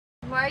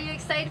Why are you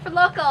excited for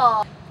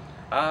local?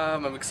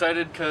 I'm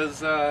excited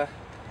because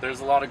there's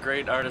a lot of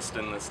great artists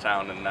in this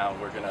town, and now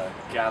we're gonna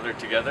gather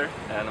together,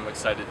 and I'm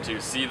excited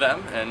to see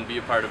them and be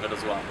a part of it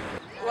as well.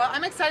 Well,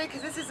 I'm excited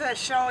because this is a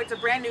show, it's a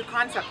brand new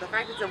concept. The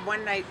fact it's a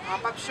one-night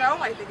pop-up show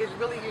I think is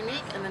really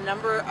unique, and the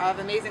number of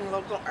amazing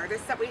local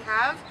artists that we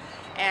have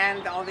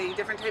and all the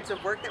different types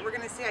of work that we're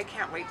going to see, I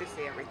can't wait to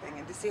see everything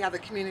and to see how the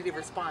community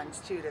responds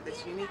too to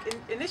this unique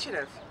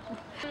initiative.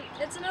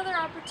 It's another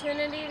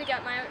opportunity to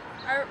get my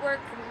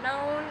artwork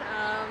known.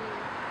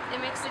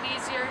 It makes it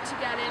easier to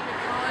get into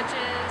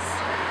colleges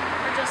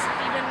or just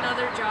even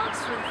other jobs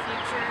for the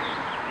future.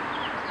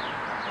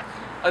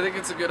 I think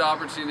it's a good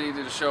opportunity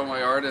to show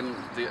my art and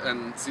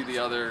see the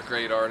other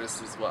great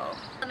artists as well.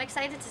 I'm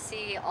excited to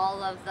see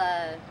all of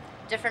the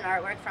different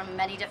artwork from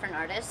many different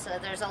artists.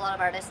 There's a lot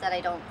of artists that I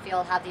don't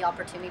feel have the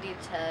opportunity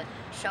to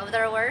show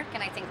their work,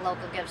 and I think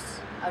local gives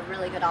a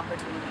really good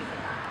opportunity for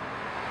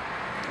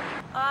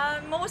that.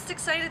 I'm most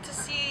excited to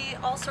see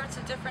all sorts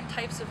of different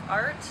types of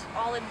art,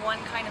 all in one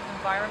kind of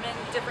environment,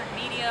 different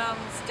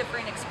mediums,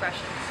 different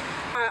expressions.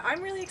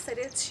 I'm really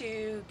excited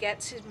to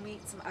get to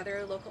meet some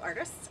other local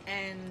artists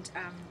and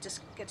just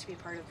get to be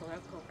part of the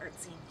local art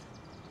scene.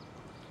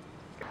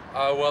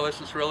 Well,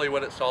 this is really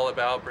what it's all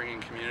about,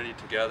 bringing community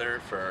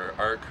together for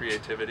art,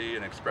 creativity,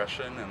 and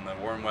expression, and the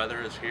warm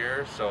weather is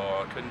here, so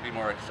I couldn't be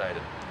more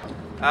excited.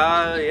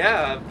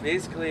 Yeah,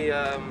 basically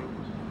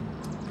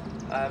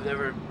I've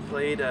never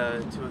played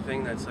to a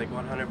thing that's like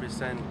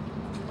 100%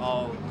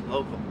 all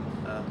local.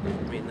 I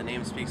mean, the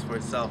name speaks for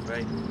itself,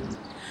 right?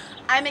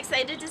 I'm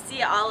excited to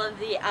see all of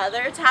the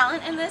other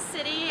talent in this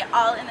city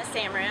all in the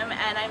same room,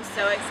 and I'm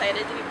so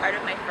excited to be part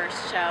of my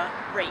first show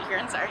right here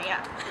in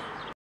SARNIA.